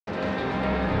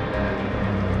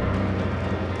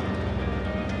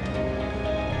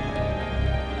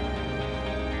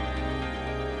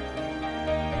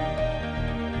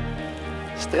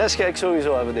Stress ga ik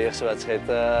sowieso hebben de eerste wedstrijd.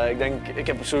 Ik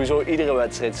heb sowieso iedere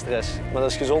wedstrijd stress. Maar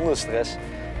dat is gezonde stress.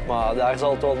 Maar daar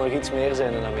zal het wel nog iets meer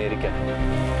zijn in Amerika.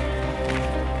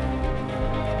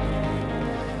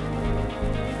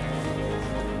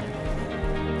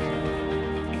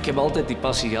 Ik heb altijd die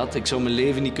passie gehad. Ik zou mijn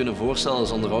leven niet kunnen voorstellen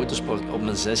zonder autosport. Op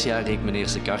mijn 6 jaar reed ik mijn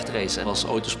eerste kartreis. Als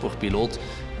autosportpiloot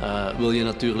wil je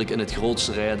natuurlijk in het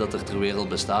grootste rijden dat er ter wereld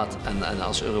bestaat. En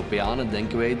als Europeanen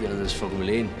denken wij, dat is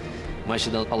Formule 1. Maar als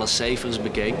je dan alle cijfers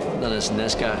bekijkt, dan is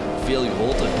NASCAR veel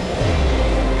groter.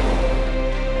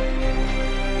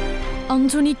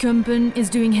 Anthony Kumpen is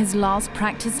doing his last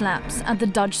practice laps at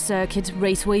the Dutch circuit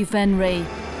Raceway Venray.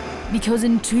 Because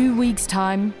in 2 weeks'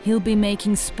 time, he'll be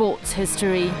making sports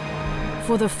history.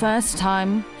 For the first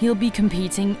time, he'll be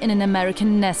competing in an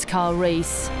American NASCAR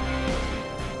race.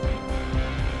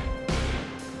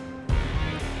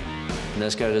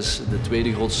 NASCAR is de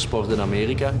tweede grootste sport in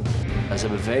Amerika. Ze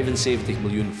hebben 75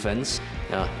 miljoen fans.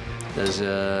 Ja, dat is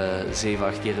 7,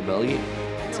 8 keer België.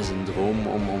 Het is een droom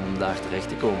om daar terecht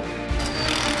te komen.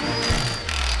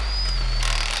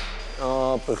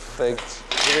 Oh, perfect.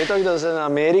 Je weet toch dat ze in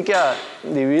Amerika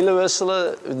die wielen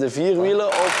wisselen, de 4 wielen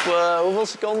op hoeveel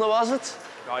seconden was het?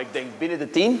 Nou, ik denk binnen de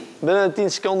 10. Binnen de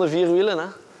 10 seconden 4 wielen, hè?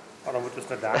 Oh, dan moeten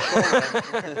we naar daar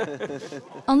komen.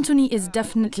 Anthony is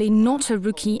definitely not a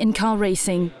rookie in car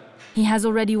racing. He has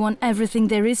already won everything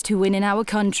there is to win in our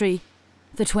country.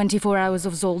 The 24 Hours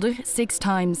of Zolder 6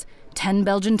 times, 10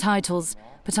 Belgian titles.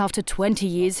 But after 20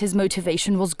 years, his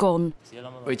motivation was gone.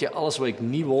 Weet je, alles wat ik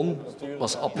niet won,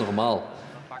 was abnormaal.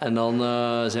 En dan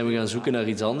zijn we gaan zoeken naar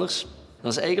iets anders.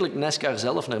 Dan is eigenlijk NASCAR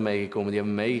zelf naar mij gekomen. Die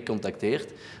hebben mij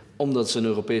gecontacteerd, omdat ze een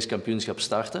Europees kampioenschap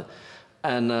starten.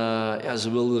 En ja,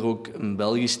 ze wilden er ook een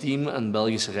Belgisch team en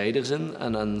Belgische rijders in.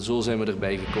 En zo zijn we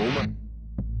erbij gekomen.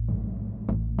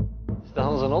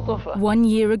 Staan ze not of? 1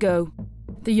 year ago.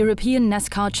 The European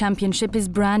NASCAR Championship is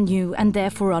brand new and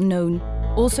therefore unknown.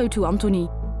 Also to Anthony,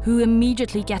 who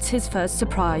immediately gets his first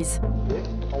surprise.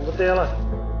 Onderdelen.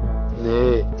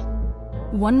 Nee.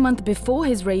 1 month before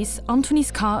his race,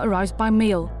 Anthony's car arrives by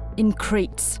mail, in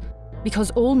crates,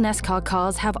 because all NASCAR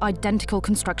cars have identical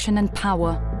construction and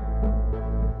power.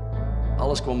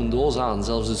 Alles kwam een doos aan,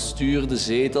 zelfs het stuur, de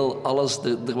zetel, alles.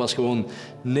 Er was gewoon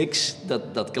niks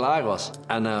dat klaar was.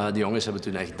 En die jongens hebben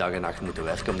toen echt dag en nacht moeten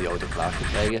werken om die auto klaar te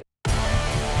krijgen.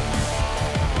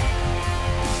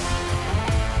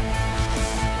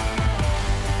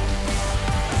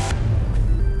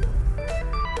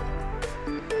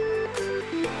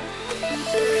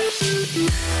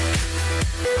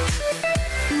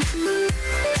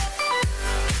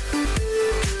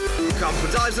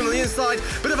 Kumpen dives in on the inside,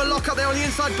 bit of a lock up there on the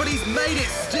inside, but he's made it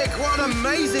stick. What an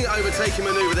amazing overtaking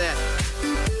manoeuvre there.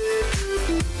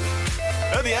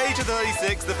 At the age of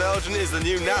 36, the Belgian is the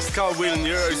new NASCAR Wheel and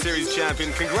Euro Series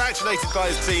champion. Congratulated by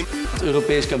his team. Het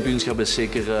Europees kampioenschap is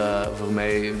zeker voor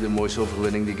mij de mooiste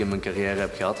overwinning die ik in mijn carrière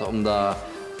heb gehad, omdat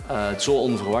het zo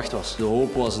onverwacht was. De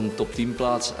hoop was een top 10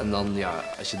 plaats en dan, ja,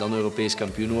 als je dan Europees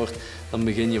kampioen wordt, dan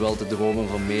begin je wel te dromen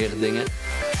van meer dingen.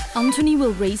 Anthony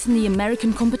will race in the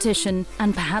American competition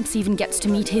and perhaps even gets to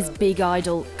meet his big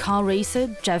idol, car racer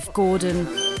Jeff Gordon.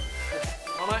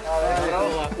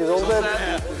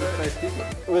 Gezondheid.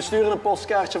 We sturen een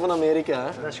postkaartje van Amerika.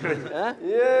 Hè? Dat is goed.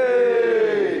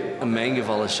 In mijn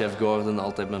geval is Jeff Gordon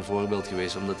altijd mijn voorbeeld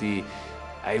geweest, omdat hij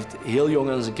heeft heel jong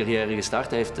aan zijn carrière gestart.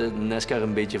 Hij heeft de NASCAR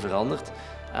een beetje veranderd.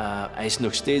 Hij is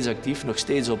nog steeds actief, nog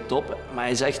steeds op top. Maar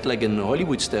hij is echt like een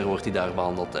Hollywoodster, wordt hij daar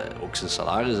behandeld. Ook zijn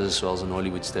salaris is zoals een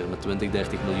Hollywoodster met 20,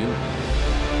 30 miljoen.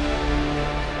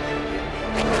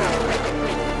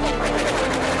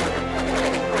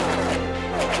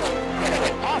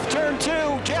 Off turn 2,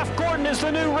 Jeff Gordon is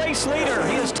the new race leader.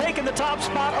 He has taken the top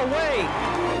spot away.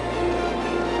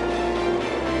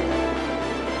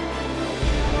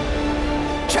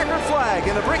 Checkered flag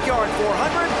in the Brickyard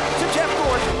 400 to Jeff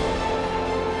Gordon.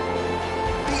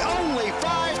 The only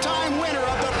 5-time winner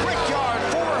of the Brickyard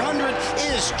 400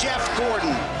 is Jeff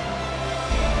Gordon.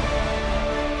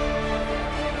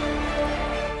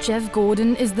 Jeff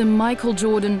Gordon is the Michael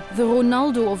Jordan, the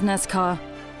Ronaldo of NASCAR.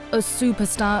 A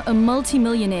superstar, a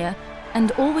multi-millionaire,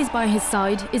 and always by his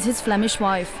side is his Flemish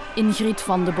wife, Ingrid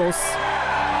Vandebosch.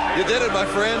 You did it, my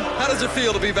friend. How does it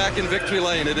feel to be back in victory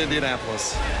lane at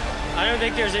Indianapolis? I don't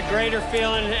think there's a greater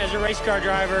feeling as a race car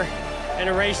driver and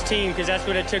a race team, because that's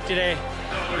what it took today.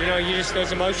 You know,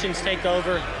 those emotions take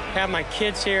over. Have my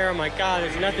kids here, oh my God,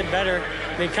 there's nothing better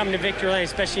than coming to victory lane,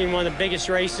 especially in one of the biggest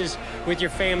races with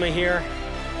your family here.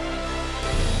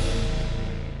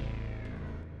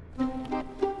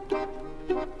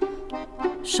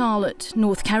 Charlotte,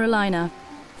 North Carolina.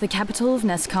 the capital of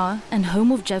NASCAR and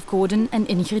home of Jeff Gordon and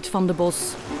Ingrid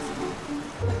Vandebosch.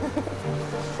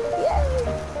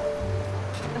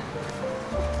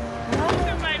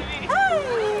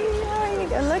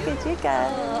 Look at you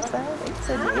guys.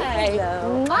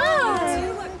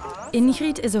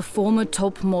 Ingrid is a former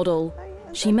top model.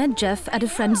 She met Jeff at a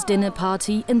friend's dinner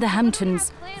party in the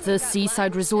Hamptons, the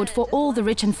seaside resort for all the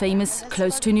rich and famous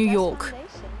close to New York.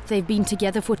 They've been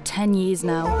together for 10 years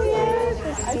now.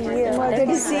 Good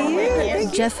to see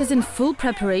you. Jeff is in full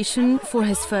preparation for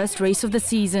his first race of the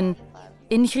season.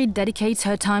 Ingrid dedicates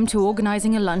her time to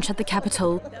organizing a lunch at the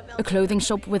Capitol, a clothing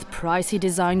shop with pricey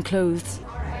design clothes.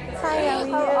 Hi,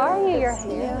 how are you? You're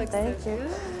here. Thank you.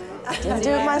 I didn't do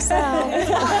it myself.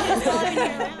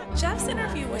 Jeff's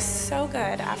interview was so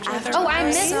good after the I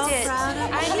missed it.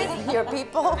 I missed your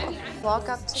people. Walk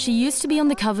up. She used to be on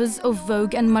the covers of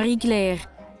Vogue and Marie Claire.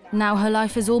 Now her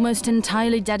life is almost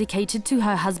entirely dedicated to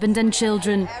her husband and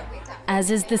children, as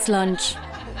is this lunch.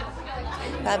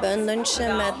 We hebben een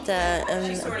lunchje met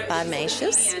een paar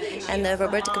meisjes. En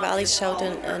Roberta Cavalli showt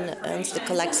ons de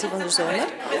collectie van de zomer.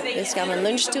 Dus gaan we een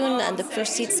lunch doen en de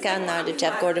proceeds gaan naar de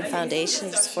Jeff Gordon Foundation.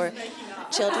 Dus voor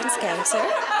Children's Cancer.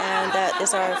 And that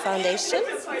is our foundation.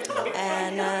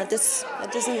 And this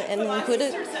is een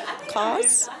goede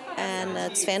cause. En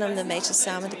het is fijn om de meisjes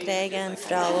samen te krijgen. En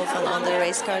vrouwen van andere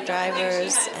racecar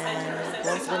drivers en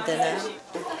gewoon vriendinnen.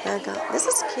 This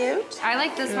is cute. I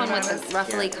like this one with the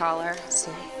ruffly collar.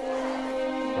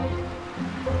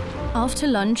 After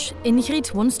lunch,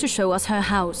 Ingrid wants to show us her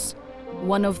house.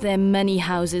 One of their many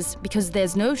houses, because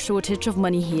there's no shortage of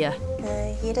money here.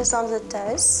 Hier is onze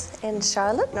thuis in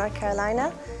Charlotte, North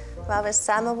Carolina, waar we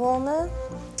samen wonen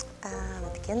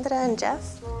met de kinderen en Jeff.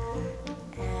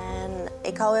 En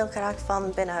ik hou heel graag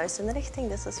van binnenhuisinrichting,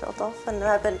 dus dat is wel tof. En we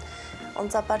hebben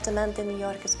ons appartement in New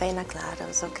York is bijna klaar. Dat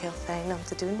is ook heel fijn om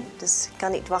te doen, dus ik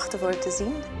kan niet wachten voor het te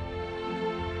zien.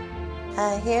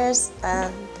 Hier is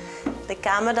de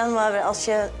kamer dan, waar als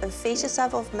je een feestjes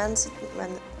hebt of mensen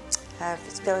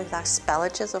spelen graag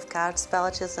spelletjes of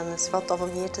kaartspelletjes en het is wel tof om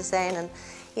hier te zijn. En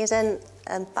hier zijn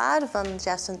een paar van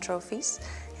Jeff's trophies.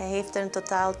 Hij heeft er in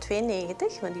totaal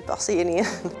 92, maar die passen hier niet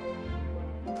in.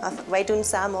 Wij doen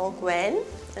samen ook wijn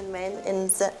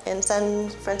in San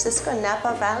Francisco, in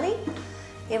Napa Valley.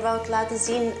 Hier wil ik laten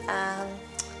zien,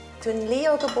 toen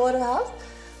Leo geboren was,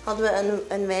 hadden we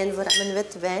een wijn voor hem, een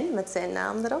witte wijn met zijn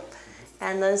naam erop.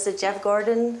 En dan is de Jeff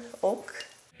Gordon ook.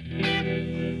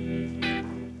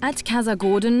 At Casa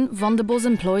Gordon, Vandebosch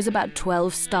employs about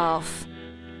 12 staff.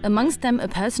 Amongst them a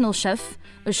personal chef,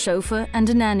 a chauffeur and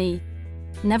a nanny.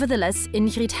 Nevertheless,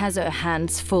 Ingrid has her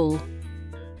hands full.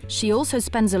 She also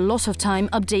spends a lot of time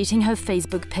updating her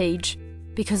Facebook page,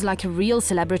 because like a real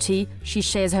celebrity, she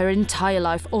shares her entire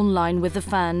life online with the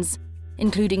fans,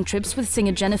 including trips with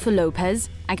singer Jennifer Lopez,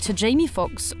 actor Jamie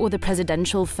Foxx or the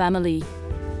presidential family.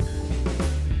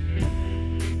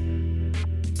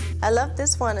 I love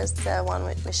this one. It's the one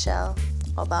with Michelle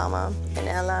Obama and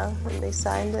Ella when they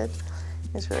signed it.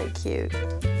 It's really cute.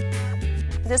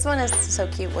 This one is so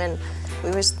cute when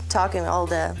we were talking all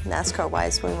the NASCAR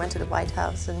wives when we went to the White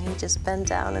House and he just bent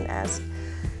down and asked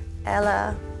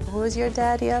Ella, who's your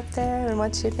daddy up there and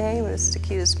what's your name? It was the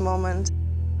cutest moment.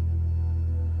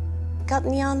 Ik had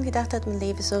niet aan gedacht dat mijn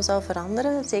leven zo zou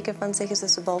veranderen. Zeker van zeggen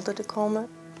ze Boulder te komen.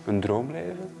 Een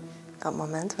droomleven? Op het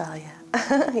moment wel, ja.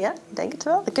 Ja, ik denk het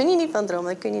wel. Daar kun je niet van dromen,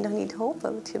 daar kun je nog niet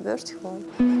hopen. Het gebeurt gewoon.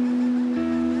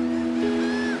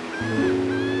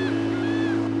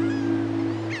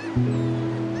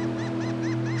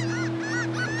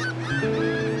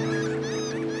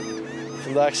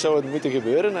 Vandaag zou het moeten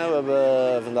gebeuren. Hè. We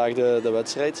hebben vandaag de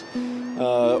wedstrijd.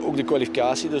 Ook de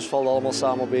kwalificatie, dus het valt allemaal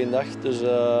samen op één dag. Dus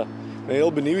ik ben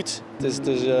heel benieuwd. Het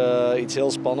is iets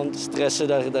heel spannend. Stressen,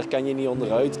 daar kan je niet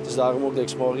onderuit. Dus daarom ook dat ik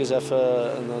 's morgens even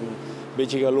een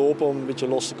beetje ga lopen om een beetje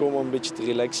los te komen, om een beetje te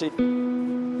relaxen.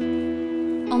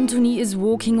 Anthony is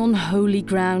walking on holy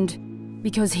ground,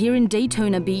 because here in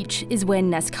Daytona Beach is where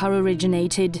NASCAR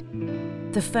originated.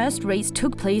 The first race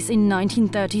took place in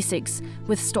 1936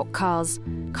 with stock cars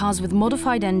with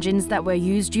modified engines that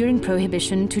were used during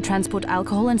Prohibition to transport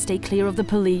alcohol and stay clear of the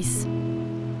police.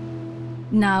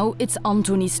 Now it's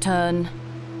Anthony's turn.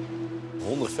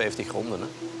 150 ronden, hè?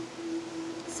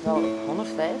 Het is wel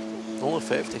 150?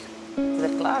 150. Je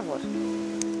bent er klaar voor?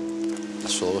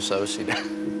 Dat zullen we zelfs zien.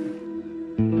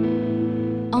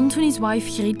 Anthony's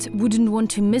wife Grit wouldn't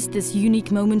want to miss this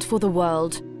unique moment for the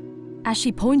world. As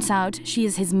she points out, she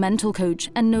is his mental coach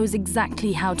and knows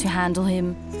exactly how to handle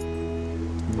him.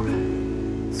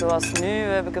 Zoals nu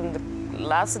heb ik hem de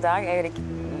laatste dagen eigenlijk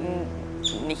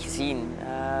niet gezien.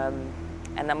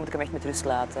 En dan moet ik hem echt met rust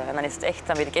laten. En dan, is het echt,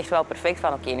 dan weet ik echt wel perfect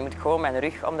van oké, nu moet ik gewoon mijn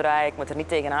rug omdraaien. Ik moet er niet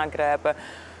tegenaan kruipen.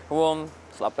 Gewoon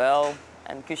slap wel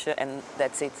en kusje en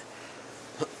that's it.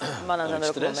 Maar dan zijn er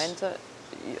ook momenten...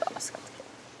 Ja, schat.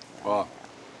 Wow.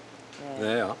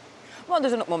 Nee, ja. Maar er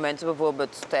zijn ook momenten,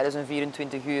 bijvoorbeeld tijdens een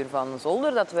 24 uur van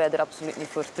zolder, dat wij er absoluut niet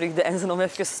voor terugdeinzen om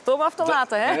even stoom af te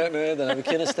laten. Hè? Nee, dan heb ik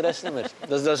geen stress meer.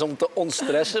 Dat is om te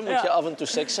ontstressen, moet je af en toe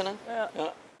seksen. Hè? Ja.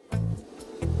 Ja.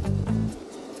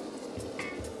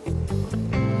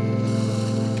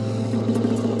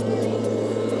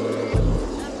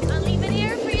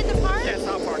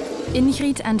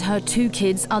 Ingrid and her 2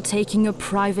 kids are taking a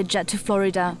private jet to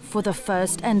Florida for the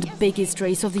first and biggest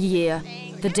race of the year,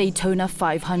 the Daytona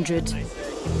 500. Oh,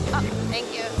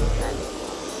 thank you.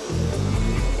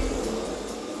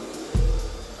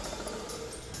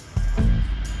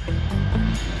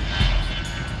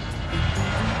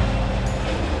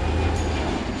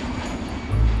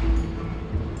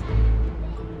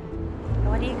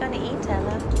 What are you going to eat,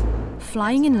 Ella?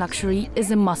 Flying in luxury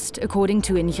is a must, according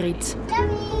to Ingrid.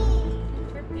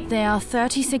 There are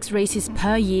 36 races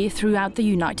per year throughout the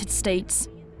United States.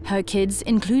 Her kids,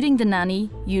 including the nanny,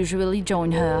 usually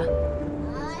join her.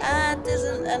 Het is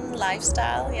een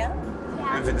lifestyle, ja.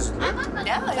 En vinden ze het leuk?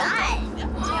 Ja, ja.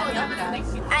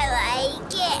 I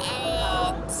like it,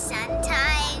 and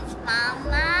sometimes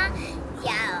Mama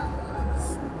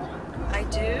yells. I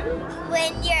do?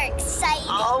 When you're excited.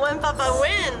 Oh, when Papa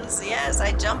wins. Yes,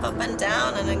 I jump up and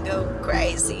down and then go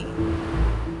crazy.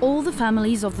 All the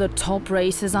families of the top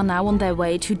racers are now on their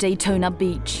way to Daytona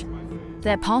Beach.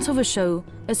 They're part of a show,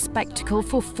 a spectacle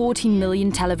for 14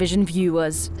 million television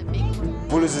viewers.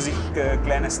 Voelen ze zich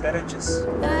kleine sterretjes?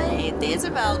 Nee,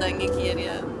 deze wel, denk ik hier,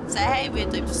 ja. Zij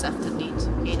weet, ik besef het niet.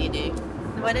 Geen idee.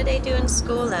 What did they do in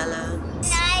school, Ella?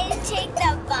 I take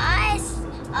the bus.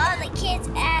 All the kids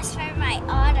ask for my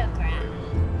autograph.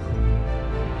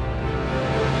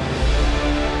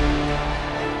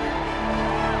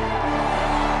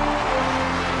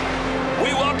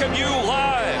 We welcome you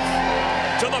live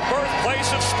to the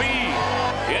birthplace of speed.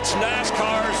 It's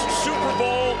NASCAR's Super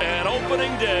Bowl and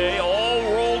opening day all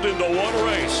rolled into one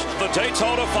race, the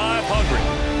Daytona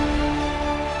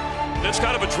 500. It's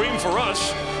kind of a dream for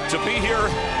us to be here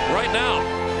right now.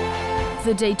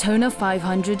 The Daytona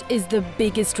 500 is the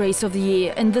biggest race of the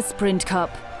year in the Sprint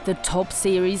Cup, the top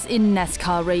series in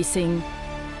NASCAR racing.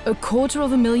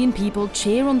 250,000 people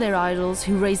cheer on their idols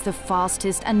who race the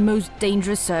fastest and most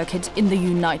dangerous circuit in the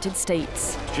United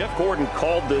States. Jeff Gordon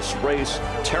called this race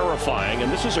terrifying,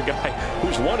 and this is a guy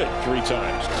who's won it 3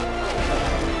 times.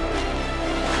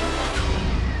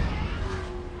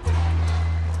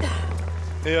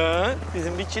 Ja, het is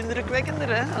een beetje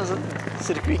indrukwekkender hè, als het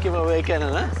circuitje wat wij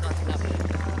kennen. Hè?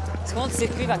 Het is gewoon het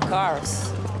circuit van cars.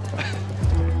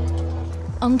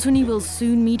 Anthony will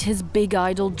soon meet his big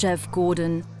idol Jeff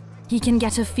Gordon. He can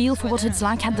get a feel for what it's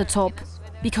like at the top,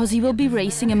 because he will be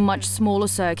racing a much smaller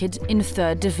circuit in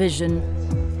 3rd division.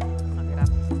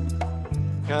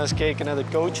 We gaan eens kijken naar de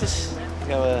coaches.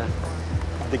 Dan gaan we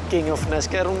de king of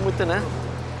NASCAR ontmoeten. Hè?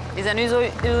 Is dat nu zo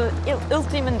uw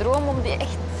ultieme droom om die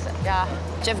echt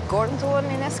Jeff Gordon te worden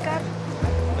in NASCAR?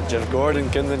 Jeff Gordon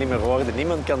kan er niet meer worden.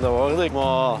 Niemand kan dat worden.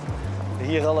 Maar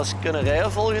hier alles kunnen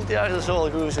rijden volgend jaar, dat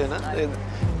zou wel goed zijn. Hè?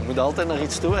 Je moet altijd naar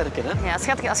iets toewerken. Hè? Ja,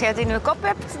 schat, als jij het in je kop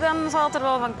hebt, dan zal het er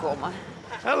wel van komen.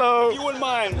 Hello. You wouldn't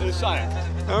mind sign.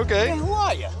 Okay. Hey, who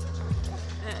are you?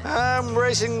 I'm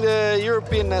racing the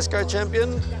European NASCAR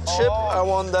Championship. I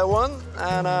won that one.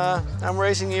 And I'm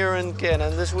racing here in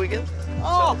Canada this weekend.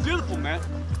 Oh, beautiful, man.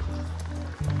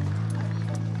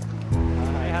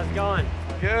 Hey, how's it going?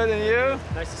 Good, and you?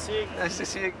 Nice to see you. Nice to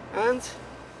see you. And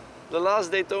the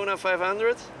last Daytona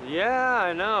 500? Yeah,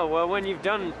 I know. Well, when you've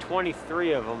done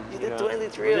 23 of them. You did 23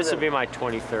 of them? This would be my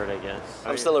 23rd, I guess.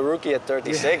 I'm still a rookie at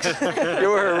 36. You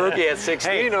were a rookie at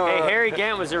 16, hey, or? Hey, Harry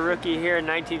Gant was a rookie here in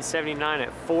 1979 at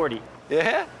 40.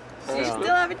 Yeah? So you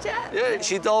still have a chat? Yeah,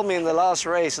 she told me in the last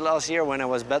race last year when I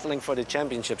was battling for the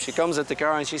championship, she comes at the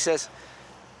car and she says,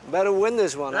 better win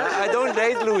this one. I don't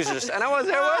date losers. And I was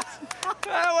there, what?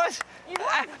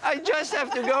 I just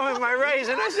have to go in my race.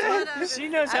 And I said, she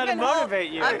knows how to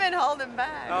motivate you. I've been holding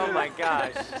back. Oh my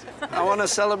gosh. I want to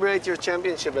celebrate your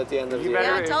championship at the end of the year.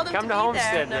 You told better him come to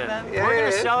Homestead then. Yeah, We're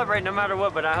going to celebrate no matter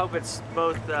what, but I hope it's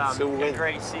both a win.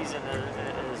 great season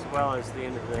as well as the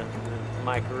end of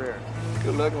my career.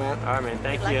 Good luck, man. All right, man.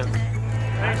 Thank you.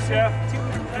 Thanks, Jeff.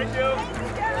 Thank you.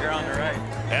 You're on the right.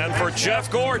 And for Jeff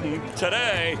Gordon,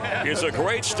 today is a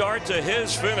great start to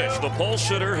his finish. The pole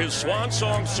sitter, his swan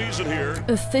song season here.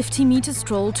 A 50-meter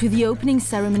stroll to the opening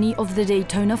ceremony of the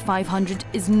Daytona 500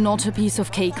 is not a piece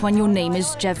of cake when your name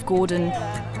is Jeff Gordon.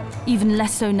 Even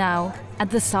less so now, at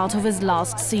the start of his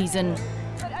last season.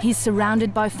 He's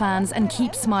surrounded by fans and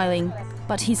keeps smiling,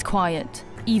 but he's quiet,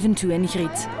 even to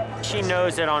Ingrid. She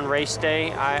knows that on race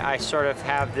day, I sort of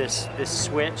have this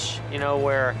switch, you know,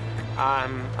 where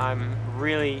I'm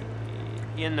really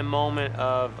in the moment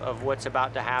of what's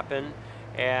about to happen.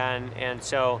 And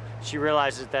so she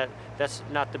realizes that that's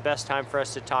not the best time for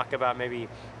us to talk about maybe,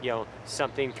 you know,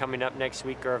 something coming up next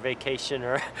week or a vacation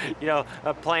or, you know,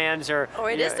 plans or... Or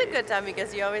it is a good time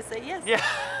because you always say yes. Yeah,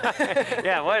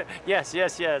 yeah, what? Yes,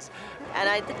 yes, yes. And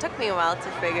it took me a while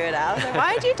to figure it out. Like,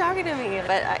 why aren't you talking to me?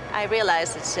 But I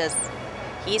realized it's just,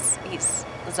 he's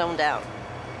zoned out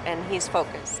and he's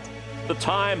focused. The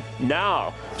time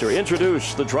now to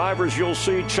introduce the drivers you'll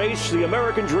see chase the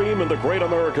American dream in the Great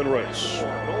American Race.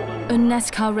 A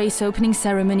NASCAR race opening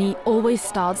ceremony always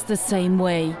starts the same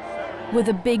way. With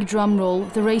a big drum roll,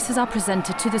 the races are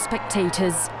presented to the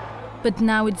spectators. But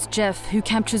now it's Jeff who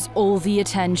captures all the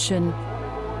attention.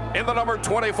 In the number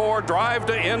 24 Drive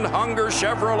to End Hunger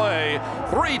Chevrolet,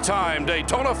 three-time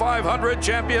Daytona 500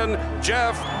 champion,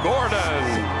 Jeff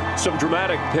Gordon. Some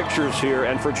dramatic pictures here,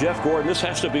 and for Jeff Gordon, this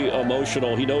has to be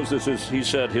emotional. He knows this is, he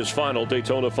said, his final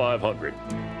Daytona 500.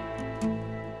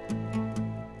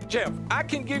 Jeff, I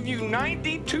can give you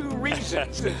 92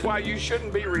 reasons why you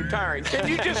shouldn't be retiring. Can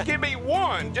you just give me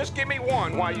one? Just give me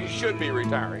one why you should be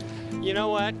retiring. You know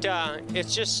what?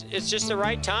 It's just the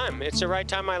right time. It's the right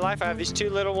time in my life. I have these two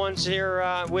little ones here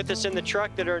with us in the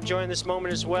truck that are enjoying this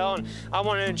moment as well, and I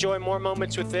want to enjoy more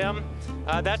moments with them.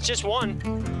 That's just one.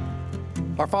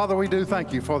 Our Father, we do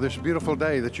thank you for this beautiful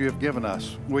day that you have given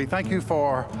us. We thank you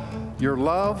for your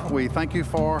love. We thank you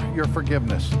for your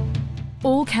forgiveness.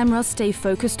 All cameras stay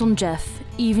focused on Jeff,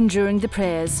 even during the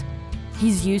prayers.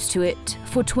 He's used to it.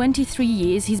 For 23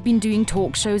 years, he's been doing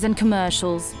talk shows and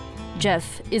commercials.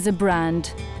 Jeff is a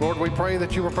brand. Lord, we pray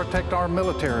that you will protect our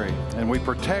military, and we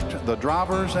protect the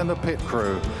drivers and the pit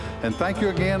crew. And thank you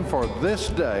again for this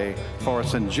day. For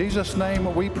it's in Jesus'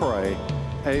 name we pray.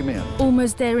 Amen.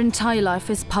 Almost their entire life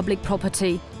is public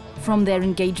property, from their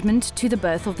engagement to the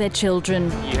birth of their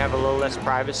children. You have a little less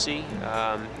privacy.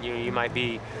 You might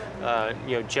be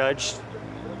judged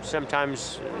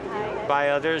sometimes by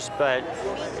others, but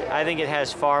I think it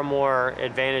has far more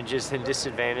advantages than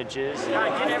disadvantages.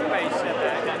 Get everybody to step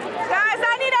back. Guys,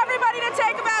 I need everybody to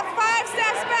take about 5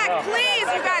 steps back. Please,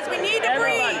 you guys, we need to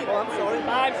breathe.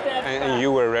 5 steps back. And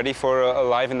you were ready for a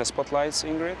live in the spotlights,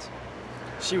 Ingrid?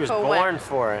 She was born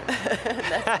for it.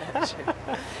 That's not true.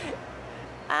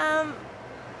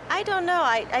 I don't know.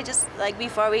 I just, like,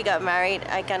 before we got married,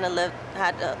 I kind of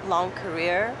had a long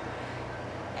career,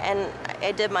 and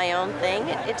I did my own thing.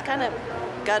 It kind of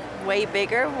got way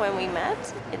bigger when we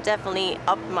met. It definitely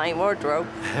upped my wardrobe.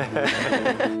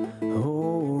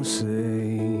 Oh, say,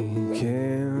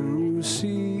 can you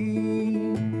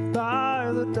see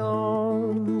by the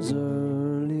dawn's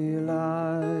early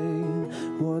light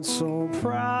what's so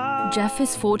proud? Jeff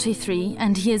is 43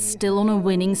 and he is still on a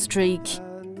winning streak.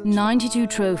 92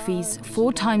 trophies,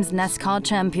 4 times NASCAR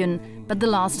champion, but the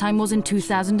last time was in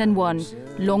 2001,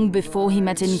 long before he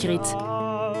met Ingrid.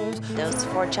 Those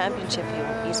 4 championships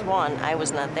he's won, I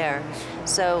was not there.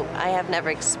 So I have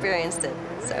never experienced it.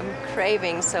 So I'm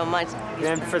craving so much.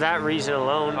 And for that reason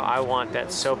alone, I want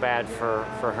that so bad for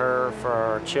her, for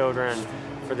our children,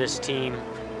 for this team,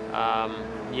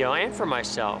 and for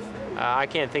myself. I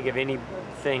can't think of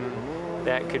anything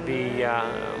that could be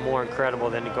more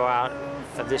incredible than to go out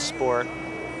of this sport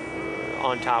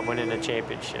on top, winning a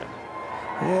championship.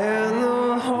 In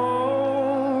the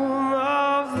home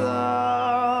of the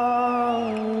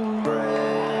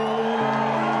brave.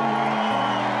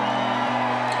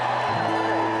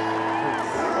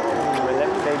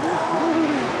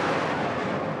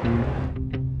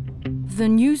 The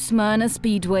new Smyrna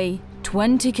Speedway,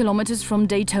 20 kilometers from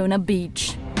Daytona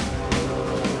Beach.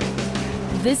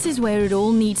 This is where it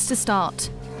all needs to start.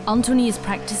 Anthony is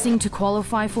practicing to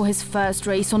qualify for his first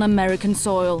race on American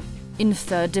soil, in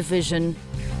 3rd division.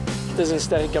 Het is een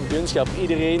sterk kampioenschap.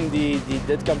 Iedereen die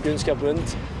dit kampioenschap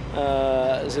wint,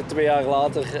 zit 2 jaar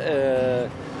later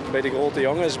bij de grote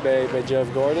jongens, bij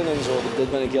Jeff Gordon en zo.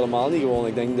 Dit ben ik helemaal niet gewoon.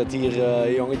 Ik denk dat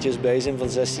hier jongetjes bij zijn van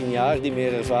 16 jaar die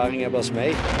meer ervaring hebben als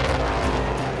mij.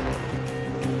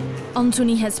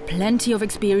 Anthony has plenty of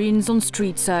experience on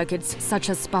street circuits, such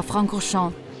as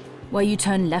Spa-Francorchamps, where you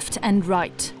turn left and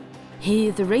right.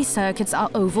 Here, the race circuits are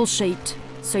oval-shaped,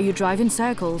 so you drive in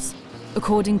circles.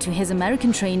 According to his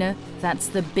American trainer, that's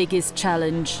the biggest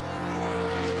challenge.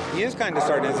 He is kind of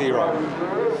starting at zero.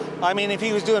 I mean, if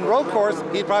he was doing road course,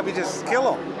 he'd probably just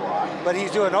kill him. But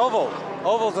he's doing oval.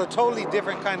 Oval's a totally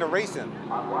different kind of racing.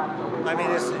 I mean,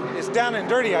 it's down and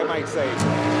dirty, I might say.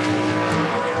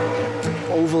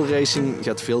 Oval racing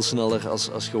gaat veel sneller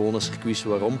als gewone circuits.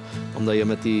 Waarom? Omdat je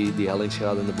met die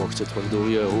hellingsgraad in de bocht zit, waardoor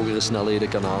je hogere snelheden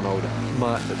kan aanhouden.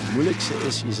 Maar het moeilijkste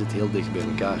is, je zit heel dicht bij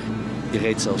elkaar. Je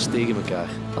rijdt zelfs tegen elkaar.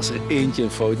 Als er eentje een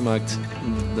fout maakt,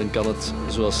 dan kan het,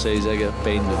 zoals zij zeggen,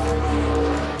 pijn doen.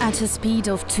 At a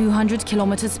speed of 200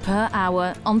 kilometers per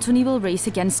hour, Anthony will race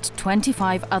against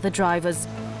 25 other drivers.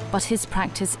 But his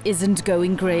practice isn't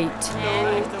going great.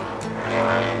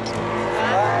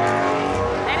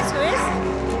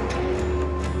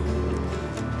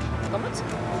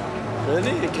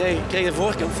 Nee, ik krijg de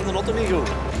voorkant van de auto niet goed.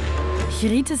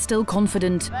 Ingrid is still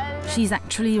confident. She's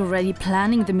actually already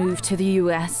planning the move to the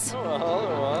US.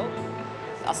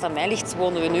 Als het aan mij ligt,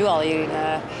 wonen we nu al hier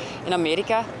in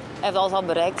Amerika. Hij heeft alles al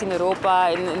bereikt in Europa,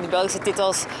 in de Belgische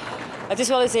titels. Het is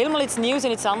wel helemaal iets nieuws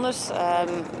en iets anders.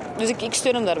 Dus ik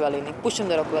steun hem daar wel in. Ik push hem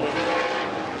daar ook wel in.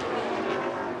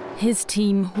 His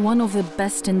team, one of the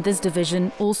best in this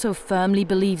division, also firmly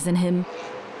believes in him.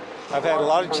 I've had a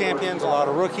lot of champions, a lot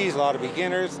of rookies, a lot of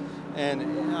beginners, and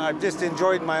I've just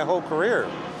enjoyed my whole career.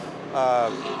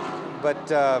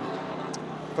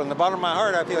 From the bottom of my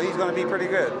heart, I feel he's going to be pretty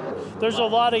good. There's a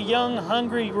lot of young,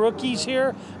 hungry rookies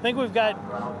here. I think we've got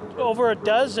over a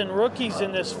dozen rookies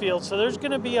in this field, so there's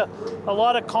going to be a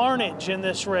lot of carnage in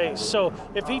this race. So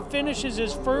if he finishes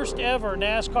his first ever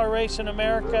NASCAR race in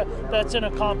America, that's an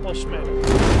accomplishment.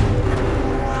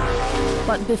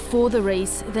 But before the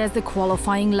race, there's the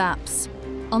qualifying laps.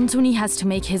 Anthony has to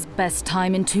make his best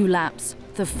time in 2 laps.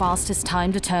 The fastest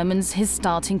time determines his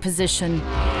starting position.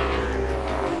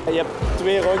 Je hebt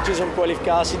 2 rondjes om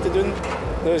kwalificatie te doen,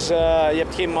 dus je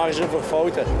hebt geen marge voor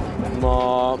fouten.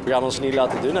 Maar we gaan ons niet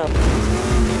laten doen. Hè.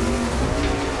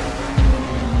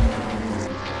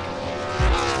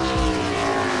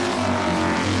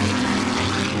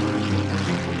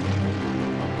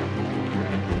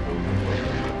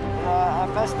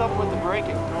 I messed up with the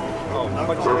braking.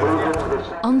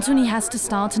 Anthony has to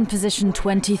start in position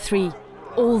 23,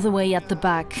 all the way at the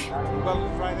back.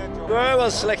 Nee, het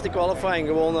was een slechte qualifying,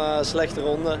 gewoon een slechte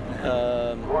ronde.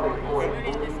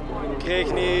 Ik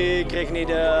kreeg niet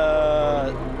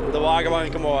de wagen waar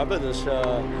ik hem wou hebben, dus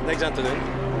niks aan te doen.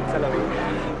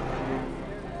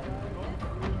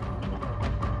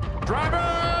 Driver,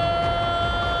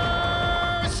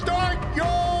 start your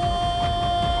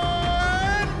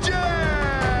engine!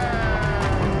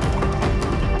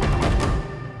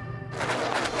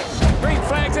 Green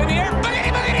flags in the air.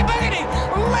 Boogity, boogity, boogity!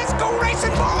 Let's go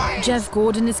racing, boys! Jeff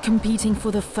Gordon is competing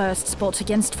for the first spot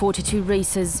against 42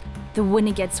 racers. The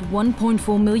winner gets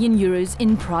 1.4 million euros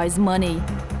in prize money.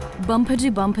 Bumper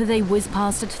to bumper, they whiz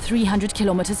past at 300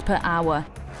 kilometers per hour.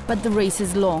 But the race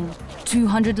is long,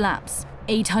 200 laps,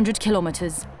 800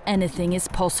 kilometers. Anything is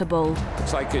possible.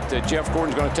 Looks like Jeff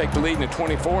Gordon's going to take the lead in the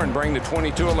 24 and bring the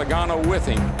 22 of Logano with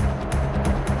him.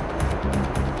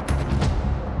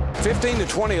 15 to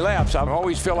 20 laps, I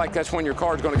always feel like that's when your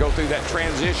car's going to go through that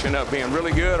transition of being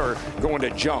really good or going to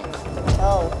junk.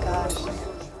 Oh, gosh.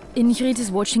 Ingrid is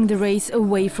watching the race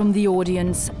away from the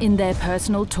audience in their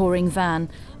personal touring van,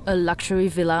 a luxury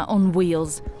villa on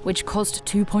wheels, which cost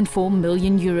 2.4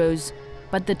 million euros.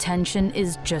 But the tension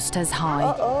is just as high.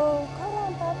 Uh-oh, come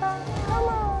on, Papa, come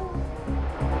on.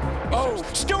 Oh,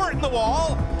 Stewart in the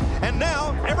wall, and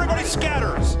now everybody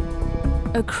scatters.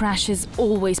 A crash is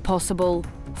always possible.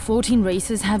 14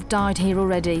 racers have died here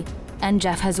already, and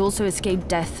Jeff has also escaped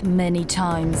death many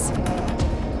times.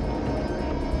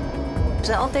 Er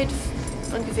zijn altijd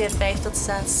ongeveer 5 tot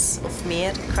 6 of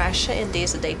meer crashen in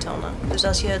deze Daytona. Dus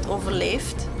als je het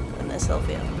overleeft, dan is het al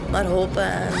veel. Maar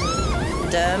hopen en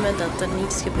duimen dat er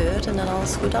niets gebeurt en dat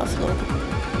alles goed afloopt.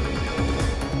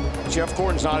 Jeff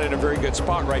Gordon's not in a very good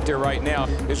spot right there right now.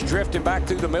 He's drifting back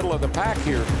through the middle of the pack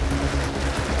here.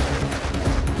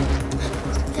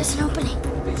 There's an opening.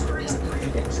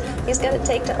 He's got to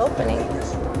take the opening.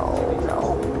 Oh,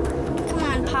 no. Come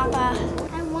on, Papa.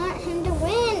 I want him to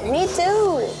win. Me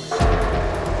too.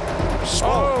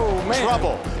 Oh, man.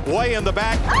 Trouble way in the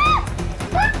back.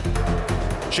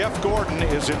 Jeff Gordon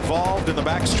is involved in the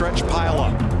backstretch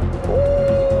pileup.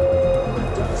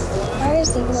 Where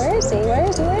is he? Where is he? Where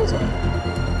is he? Where is he?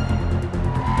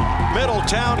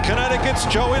 Middletown, Connecticut's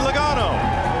Joey Logano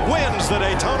wins the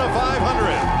Daytona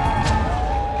 500.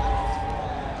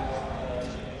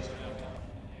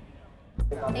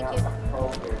 Thank you.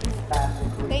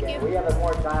 Thank you.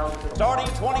 Starting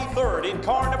 23rd in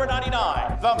car number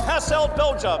 99, from Hasselt,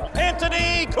 Belgium,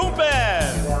 Anthony Kumpen.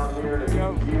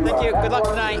 Thank you. Good luck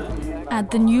tonight.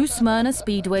 At the new Smyrna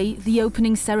Speedway, the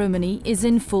opening ceremony is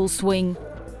in full swing.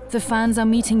 The fans are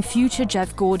meeting future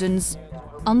Jeff Gordons.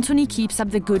 Anthony keeps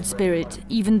up the good spirit,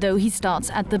 even though he starts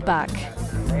at the back.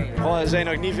 Oh, er zijn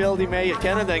nog niet veel die mij hier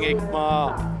kennen, denk ik.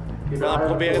 Maar we gaan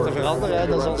proberen te veranderen, hè.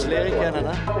 Dat is ons leren kennen.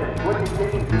 Hè.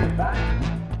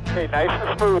 Hey, nice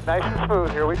and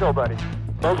smooth. Here we go, buddy.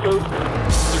 Okay.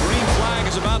 The green flag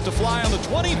is about to fly on the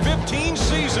 2015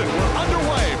 season. We're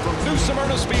underway from New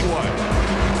Smyrna Speedway.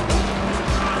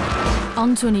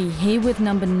 Anthony, here with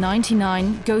number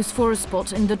 99, goes for a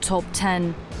spot in the top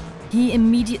 10. He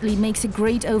immediately makes a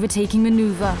great overtaking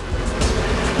maneuver.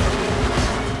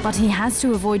 But he has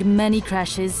to avoid many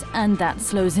crashes, and that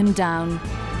slows him down.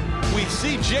 We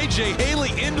see J.J.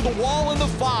 Haley into the wall in the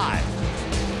 5.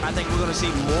 I think we're going to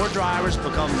see more drivers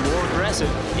become more aggressive,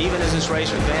 even as this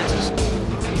race advances.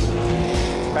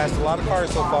 Passed a lot of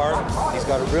cars so far. He's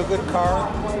got a real good car,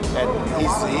 and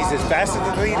he's as fast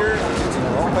as the leader. He's in the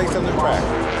wrong place on the track.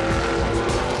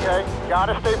 Okay,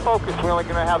 gotta stay focused. We're only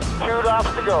going to have 2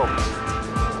 laps to go.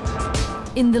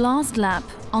 In the last lap,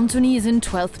 Anthony is in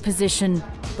 12th position,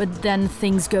 but then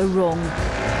things go wrong.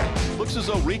 Looks as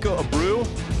though Rico Abreu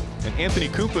and Anthony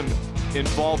Kumpen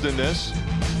involved in this.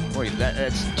 Boy,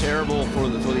 that's terrible for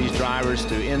these drivers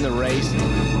to end the race.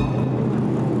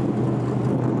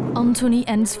 Anthony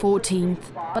ends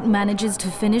 14th, but manages to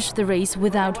finish the race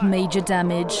without major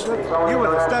damage. You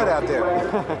were the stud out there.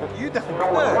 You done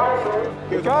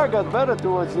good. Your car got better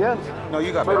towards the end. No,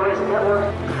 you got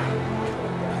better.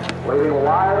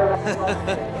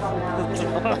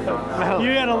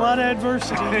 You had a lot of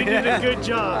adversity. You did a good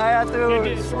job. I had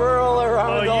to swirl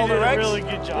around all the wrecks. You did a really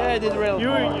good job. Yeah, I did really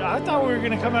well. I thought we were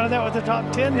going to come out of that with the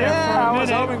top 10 there Yeah, for a I minute. was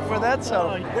hoping for that zo.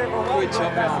 Goed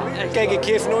job, ja. Kijk, ik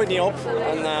geef nooit niet op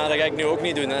en dat ga ik nu ook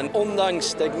niet doen. En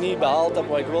ondanks dat ik niet behaald heb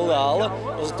wat ik wilde halen,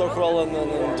 was het toch wel een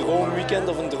droomweekend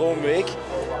of een droomweek.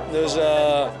 Dus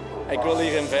ik wil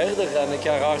hierin verder en ik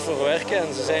ga er hard voor werken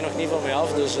en ze zijn nog niet van mij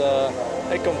af, dus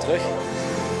ik kom terug.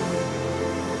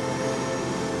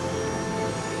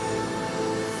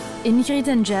 Ingrid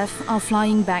and Jeff are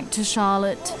flying back to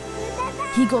Charlotte.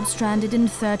 He got stranded in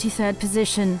 33rd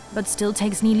position, but still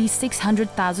takes nearly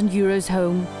 600,000 euros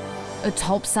home, a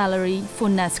top salary for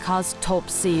NASCAR's top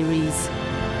series.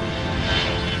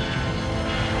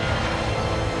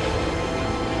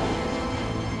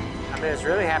 I was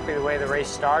really happy the way the race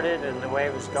started and the way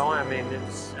it was going. I mean,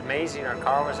 it's amazing. Our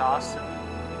car was awesome.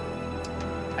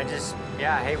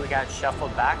 I hate we got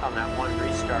shuffled back on that one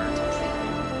restart.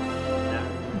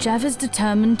 Jeff is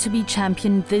determined to be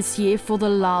champion this year for the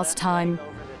last time,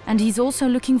 and he's also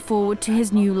looking forward to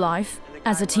his new life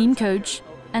as a team coach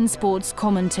and sports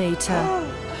commentator.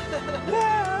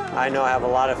 I know I have a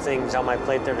lot of things on my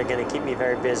plate that are going to keep me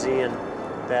very busy, and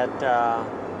that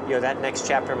that next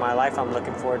chapter in my life I'm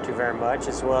looking forward to very much,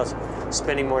 as well as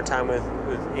spending more time with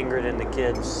Ingrid and the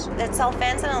kids. Het zal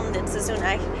fijn zijn om dit seizoen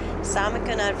echt samen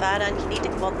kunnen ervaren en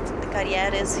genieten wat de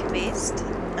carrière is geweest.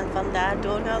 En vandaar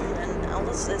doorgaan en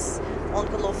alles is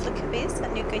ongelooflijk geweest. En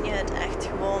nu kun je het echt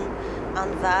gewoon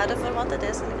aanvaarden voor wat het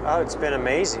is. Oh, it's been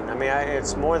amazing. I mean,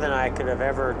 it's more than I could have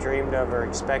ever dreamed of or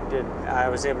expected. I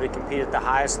was able to compete at the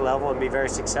highest level and be very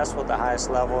successful at the highest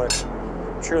level. It's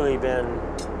truly been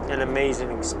an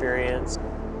amazing experience.